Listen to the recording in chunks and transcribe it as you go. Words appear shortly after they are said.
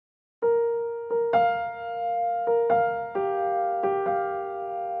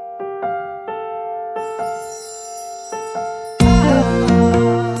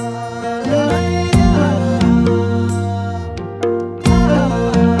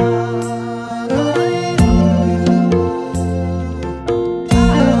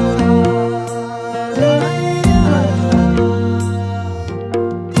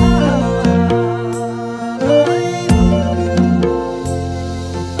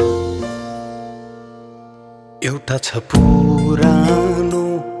एउटा छ पुरानो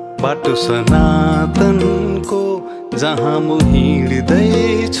बाटो सनातनको, जहाँ म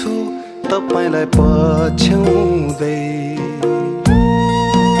हिँड्दैछु तपाईलाई पछ्याउँदै।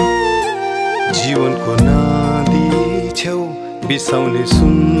 जीवनको नदी छेउ बिसाउने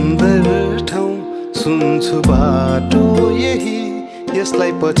सुन्दर ठाउँ, सुन्छु बाटो यही,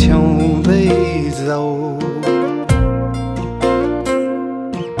 यसलाई पछ्याउँदै जाऊ।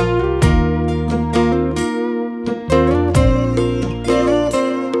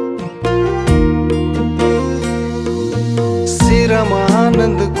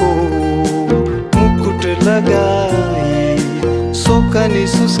 आनन्दको मुकुट लगाई, सोकनी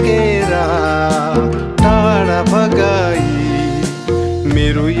सुस्केरा टाढा भगाई,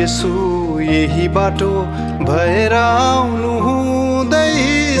 मेरो यसो यही बाटो भएर आउनु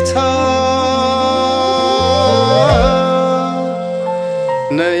हुँदैछ।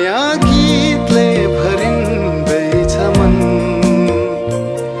 नयाँ गीतले भरिँदैछ मन,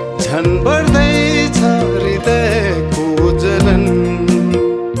 झन् बढ्दैछ हृदयको जलन।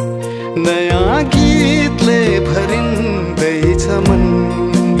 नयाँ गीतले भरिँदैछ मन,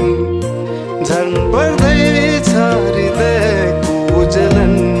 झन् बढ्दैछ हृदयको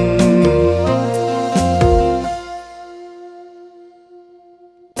जलन।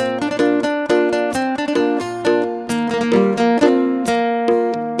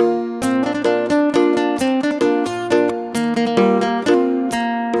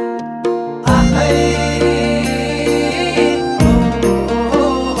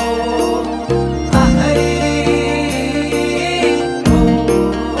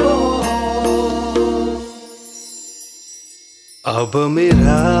 अब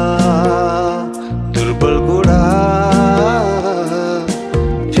मेरा दुर्बल घोडा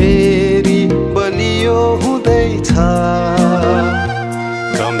फेरि बलियो हुँदैछ।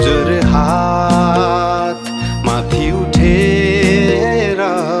 कमजोर हात माथि उठेर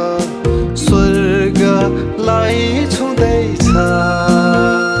स्वर्गलाई छुँदैछ।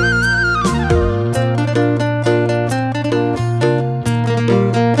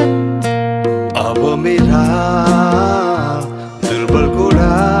 अब मेरा दुर्बल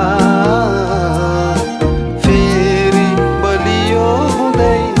घोडा फेरि बलियो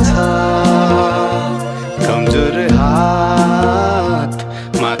हुँदैछ। कमजोर हात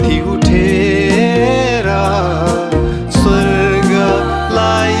माथि उठेर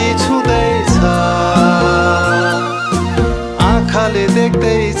स्वर्गलाई छुँदैछ। आँखाले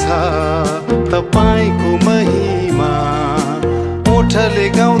देख्दैछ तपाईको महिमा, ओठले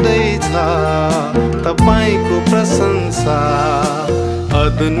गाउँदैछ तपाईको प्रशंसा।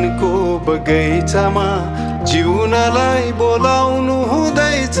 अदनको बगैँचामा जिउनलाई बोलाउनु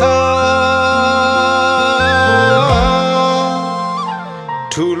हुँदैछ।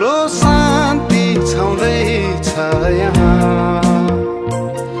 ठुलो शान्ति छाउँदैछ यहाँ,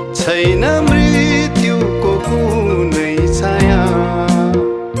 छैन मृत्युको कुनै छाया।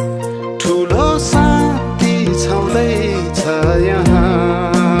 ठुलो शान्ति छाउँदैछ यहाँ,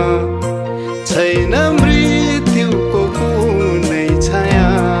 छैन मृत्युको कुनै छाया।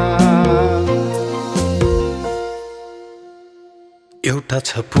 एउटा छ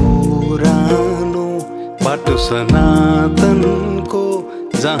पुरानो बाटो सनातनको,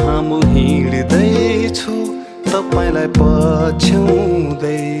 जहाँ म हिँड्दैछु तपाईलाई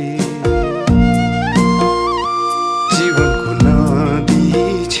पछ्याउँदै। जीवनको नदी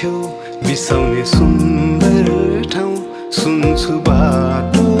छेउ बिसाउने सुन्दर ठाउँ, सुन्छु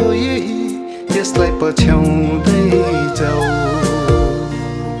बाटो यही, यसलाई पछ्याउँदै जाऊ।